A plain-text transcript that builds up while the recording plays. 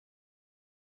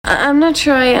I'm not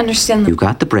sure I understand You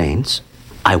got the brains.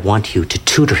 I want you to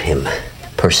tutor him.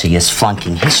 Percy is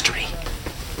flunking history.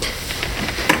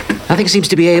 Nothing seems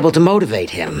to be able to motivate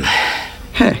him.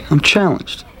 Hey, I'm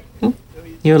challenged.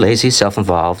 You're lazy,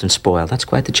 self-involved, and spoiled. That's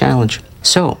quite the challenge.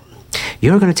 So,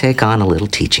 you're going to take on a little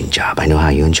teaching job. I know how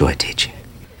you enjoy teaching.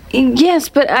 Yes,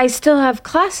 but I still have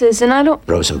classes, and I don't...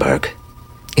 Rosenberg,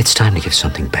 it's time to give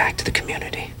something back to the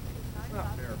community.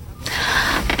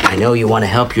 I know you want to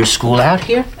help your school out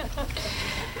here.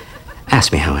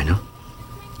 Ask me how I know.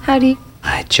 How do you...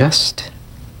 I just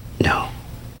know.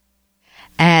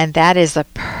 And that is a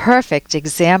perfect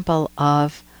example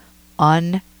of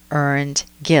unearned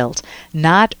guilt.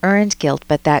 Not earned guilt,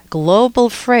 but that global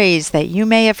phrase that you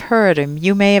may have heard or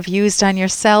you may have used on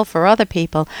yourself or other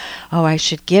people. Oh, I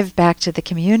should give back to the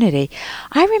community.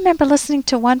 I remember listening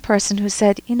to one person who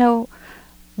said,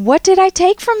 what did I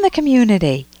take from the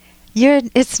community?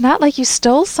 It's not like you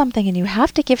stole something and you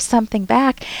have to give something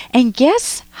back. And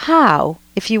guess how,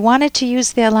 if you wanted to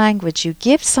use their language, you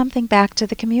give something back to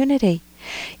the community.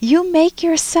 You make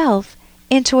yourself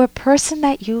into a person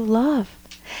that you love.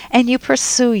 And you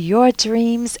pursue your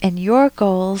dreams and your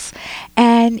goals.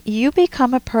 And you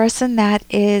become a person that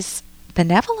is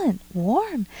benevolent,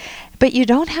 warm. But you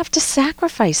don't have to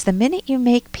sacrifice. The minute you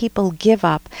make people give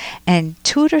up and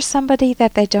tutor somebody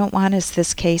that they don't want, as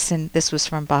this case, and this was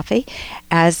from Buffy,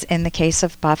 as in the case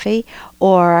of Buffy,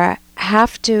 or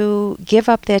have to give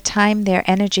up their time, their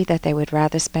energy that they would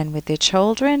rather spend with their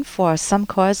children for some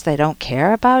cause they don't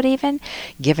care about even,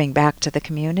 giving back to the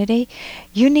community,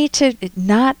 you need to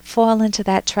not fall into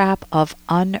that trap of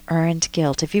unearned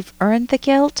guilt. If you've earned the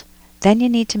guilt, then you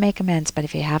need to make amends. But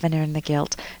if you haven't earned the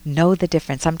guilt, know the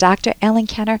difference. I'm Dr. Ellen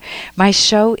Kenner. My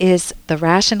show is The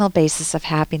Rational Basis of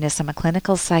Happiness. I'm a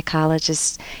clinical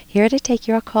psychologist here to take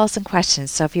your calls and questions.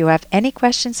 So if you have any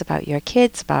questions about your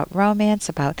kids, about romance,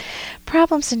 about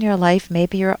problems in your life,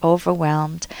 maybe you're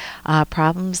overwhelmed,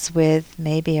 problems with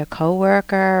maybe a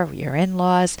coworker, your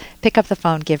in-laws, pick up the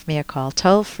phone, give me a call.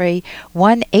 Toll free,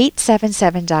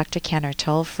 1-877-Dr. Kenner.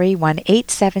 Toll free,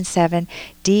 1-877-DRKENNER.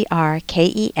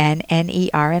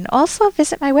 And also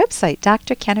visit my website,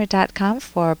 drkenner.com,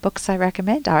 for books I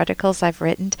recommend, articles I've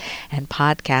written, and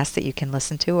podcasts that you can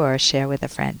listen to or share with a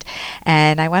friend.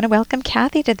 And I want to welcome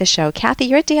Kathy to the show. Kathy,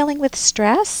 you're dealing with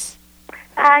stress?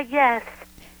 Yes.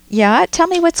 Yeah? Tell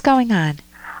me what's going on.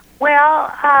 Well,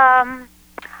 I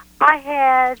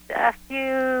had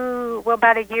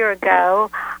about a year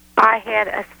ago, I had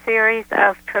a series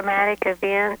of traumatic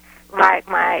events,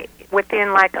 within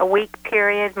a week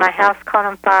period. My house caught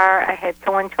on fire. I had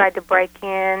someone tried to break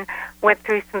in, went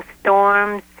through some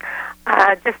storms,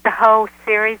 just a whole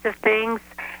series of things.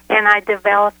 And I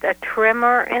developed a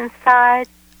tremor inside.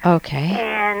 Okay.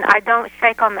 And I don't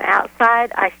shake on the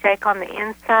outside. I shake on the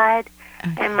inside.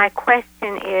 Okay. And my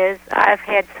question is, I've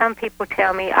had some people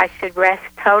tell me I should rest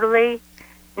totally,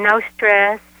 no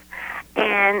stress,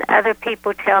 and other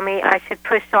people tell me I should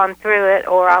push on through it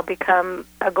or I'll become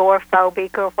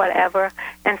agoraphobic or whatever.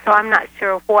 And so I'm not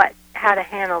sure how to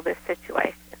handle this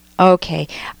situation. Okay.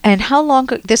 And how long,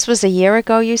 this was a year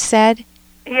ago you said?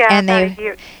 Yeah, and about a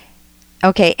year.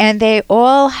 Okay, and they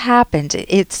all happened.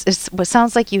 It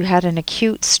sounds like you had an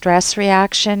acute stress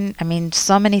reaction. I mean,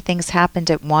 so many things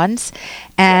happened at once.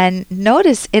 And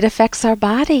notice, it affects our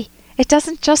body. It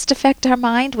doesn't just affect our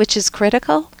mind, which is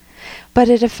critical, but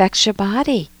it affects your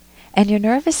body and your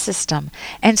nervous system.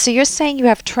 And so you're saying you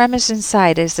have tremors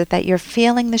inside. Is it that you're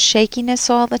feeling the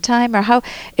shakiness all the time? Or how?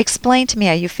 Explain to me,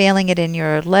 are you feeling it in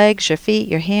your legs, your feet,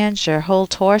 your hands, your whole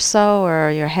torso,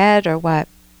 or your head, or what?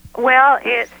 Well,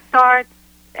 it starts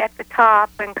at the top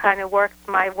and kind of works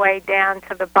my way down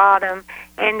to the bottom.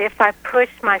 And if I push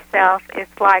myself,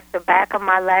 it's like the back of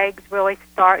my legs really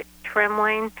start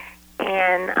trembling.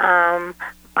 And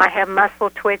I have muscle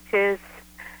twitches.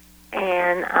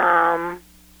 And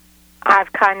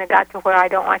I've kind of got to where I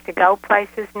don't like to go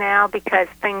places now because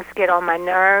things get on my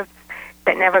nerves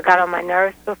that never got on my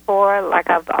nerves before. Like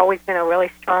I've always been a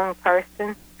really strong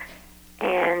person.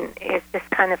 And it's just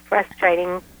kind of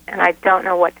frustrating, and I don't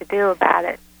know what to do about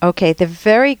it. Okay, the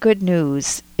very good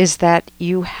news is that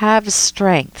you have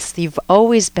strengths. You've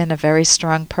always been a very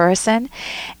strong person.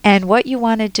 And what you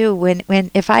want to do,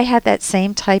 if I had that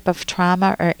same type of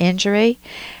trauma or injury,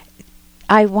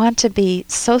 I want to be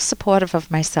so supportive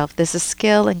of myself. There's a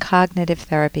skill in cognitive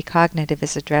therapy. Cognitive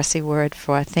is a dressy word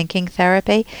for thinking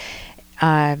therapy,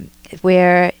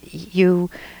 where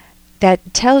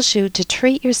that tells you to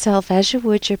treat yourself as you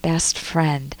would your best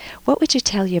friend. What would you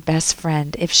tell your best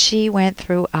friend if she went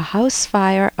through a house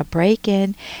fire, a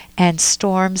break-in, and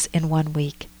storms in 1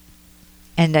 week?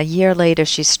 And a year later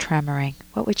she's tremoring.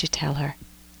 What would you tell her?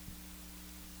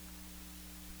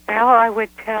 Well, I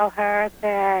would tell her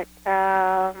that,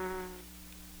 I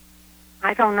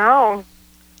don't know.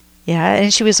 Yeah,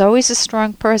 and she was always a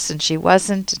strong person. She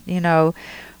wasn't,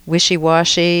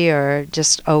 wishy-washy or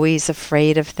just always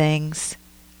afraid of things.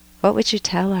 What would you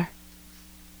tell her?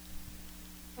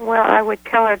 Well, I would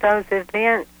tell her those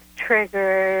events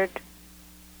triggered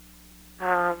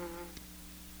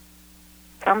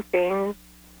something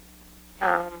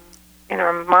in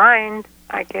her mind,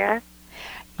 I guess.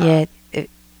 Yeah,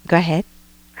 go ahead.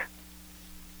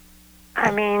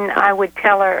 I mean, I would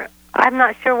tell her, I'm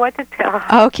not sure what to tell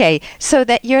her. Okay, so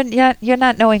that you're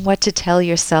not knowing what to tell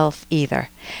yourself either.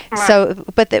 Right. So,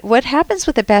 but what happens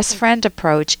with the best friend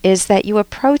approach is that you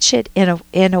approach it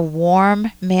in a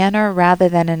warm manner rather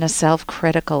than in a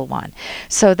self-critical one.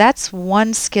 So that's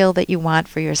one skill that you want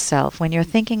for yourself when you're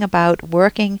thinking about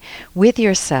working with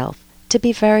yourself, to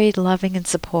be very loving and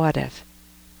supportive.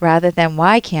 Rather than,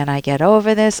 why can't I get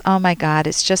over this? Oh my God,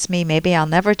 it's just me. Maybe I'll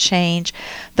never change.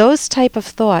 Those type of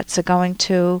thoughts are going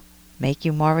to make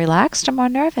you more relaxed or more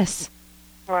nervous.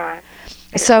 Right.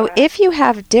 So Right. if you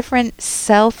have different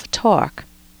self-talk,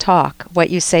 what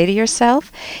you say to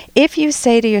yourself, if you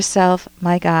say to yourself,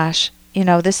 my gosh,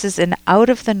 this is an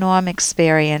out-of-the-norm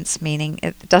experience, meaning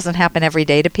it doesn't happen every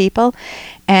day to people,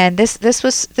 and this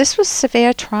was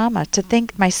severe trauma, to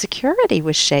think my security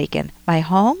was shaken, my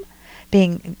home,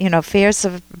 being, fears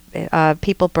of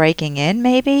people breaking in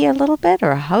maybe a little bit,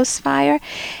 or a house fire.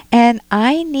 And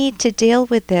I need to deal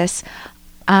with this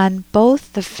on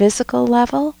both the physical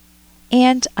level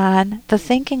and on the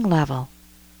thinking level.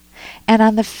 And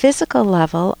on the physical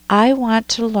level, I want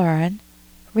to learn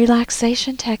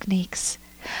relaxation techniques.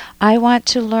 I want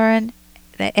to learn,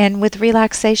 and with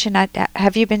relaxation,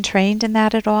 have you been trained in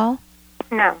that at all?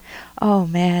 No. Oh,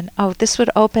 man. Oh, this would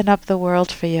open up the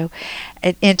world for you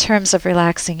in terms of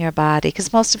relaxing your body,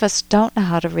 because most of us don't know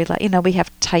how to relax. We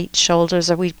have tight shoulders,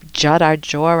 or we jut our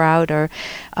jaw out, or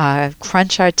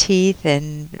crunch our teeth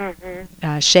and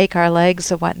shake our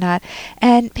legs or whatnot.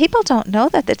 And people don't know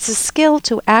that it's a skill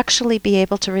to actually be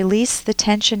able to release the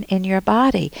tension in your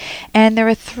body. And there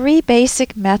are 3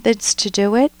 basic methods to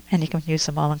do it, and you can use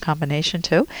them all in combination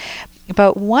too.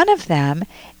 But one of them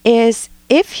is,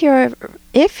 if you're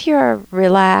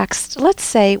relaxed, let's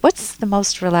say, what's the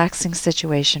most relaxing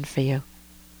situation for you?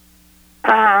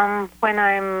 When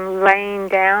I'm laying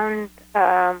down,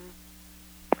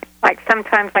 like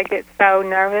sometimes I get so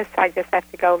nervous, I just have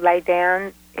to go lay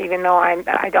down, even though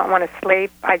I don't want to sleep.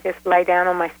 I just lay down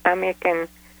on my stomach and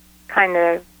kind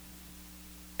of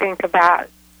think about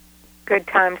good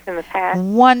times in the past.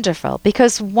 Wonderful,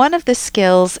 because one of the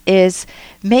skills is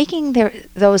making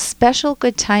those special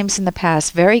good times in the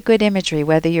past, very good imagery,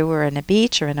 whether you were in a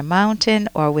beach or in a mountain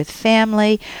or with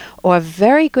family, or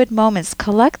very good moments.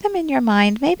 Collect them in your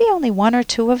mind, maybe only 1 or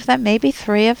 2 of them, maybe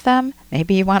 3 of them,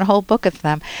 maybe you want a whole book of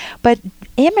them. But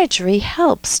imagery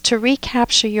helps to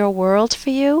recapture your world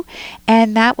for you,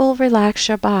 and that will relax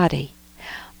your body.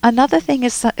 Another thing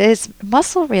is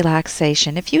muscle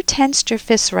relaxation. If you tensed your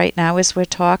fists right now as we're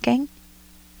talking,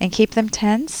 and keep them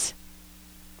tense,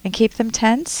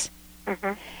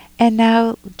 Mm-hmm. and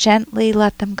now gently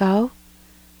let them go,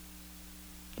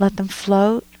 let them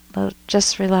float,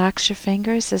 just relax your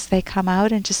fingers as they come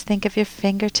out, and just think of your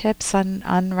fingertips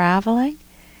unraveling.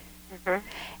 Mm-hmm.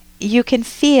 You can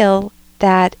feel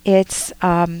that it's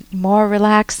more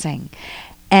relaxing.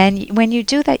 And when you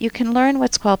do that, you can learn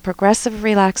what's called progressive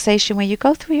relaxation, where you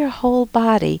go through your whole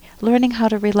body, learning how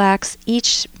to relax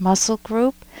each muscle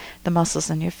group, the muscles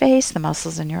in your face, the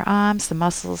muscles in your arms, the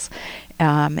muscles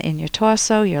in your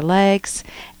torso, your legs,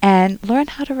 and learn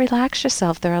how to relax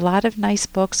yourself. There are a lot of nice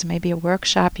books, maybe a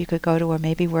workshop you could go to, or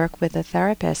maybe work with a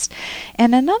therapist.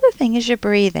 And another thing is your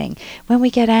breathing. When we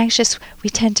get anxious, we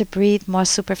tend to breathe more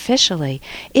superficially.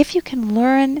 If you can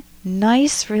learn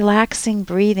nice, relaxing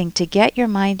breathing to get your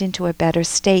mind into a better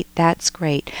state, that's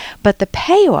great. But the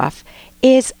payoff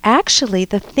is actually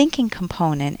the thinking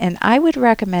component, and I would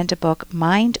recommend a book,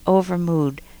 Mind Over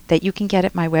Mood, that you can get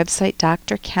at my website,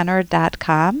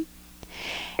 drkenner.com.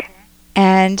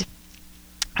 And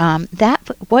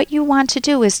what you want to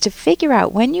do is to figure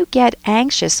out, when you get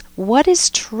anxious, what is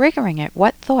triggering it,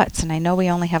 what thoughts, and I know we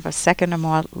only have a second or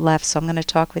more left, so I'm going to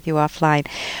talk with you offline,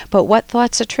 but what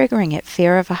thoughts are triggering it?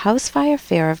 Fear of a house fire,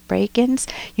 fear of break-ins?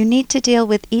 You need to deal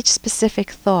with each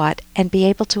specific thought and be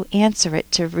able to answer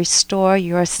it to restore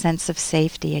your sense of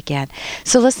safety again.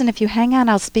 So listen, if you hang on,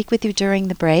 I'll speak with you during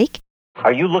the break.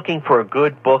 Are you looking for a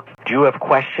good book Do you have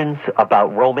questions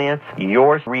about romance?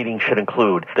 Your reading should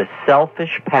include The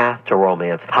Selfish Path to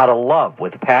Romance, How to Love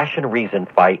with Passion and Reason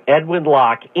by Edwin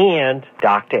Locke and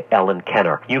Dr. Ellen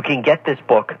Kenner. You can get this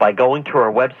book by going to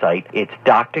our website. It's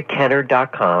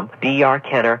drkenner.com,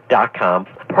 drkenner.com.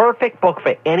 Perfect book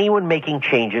for anyone making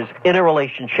changes in a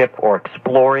relationship or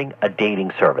exploring a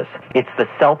dating service. It's The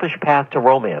Selfish Path to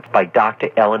Romance by Dr.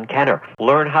 Ellen Kenner.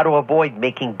 Learn how to avoid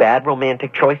making bad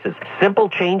romantic choices. Simple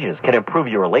changes can improve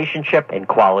your relationship and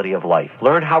quality of life.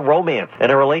 Learn how romance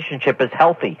in a relationship is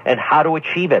healthy and how to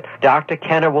achieve it. Dr.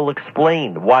 Kenner will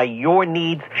explain why your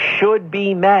needs should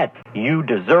be met. You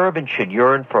deserve and should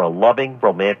yearn for a loving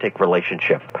romantic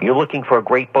relationship. If you're looking for a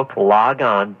great book, log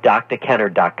on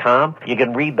drkenner.com. You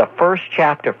can read the first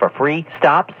chapter for free.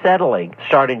 Stop settling.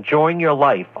 Start enjoying your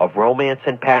life of romance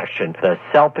and passion. The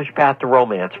Selfish Path to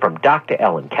Romance from Dr.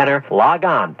 Ellen Kenner. Log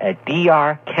on at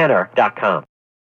drkenner.com.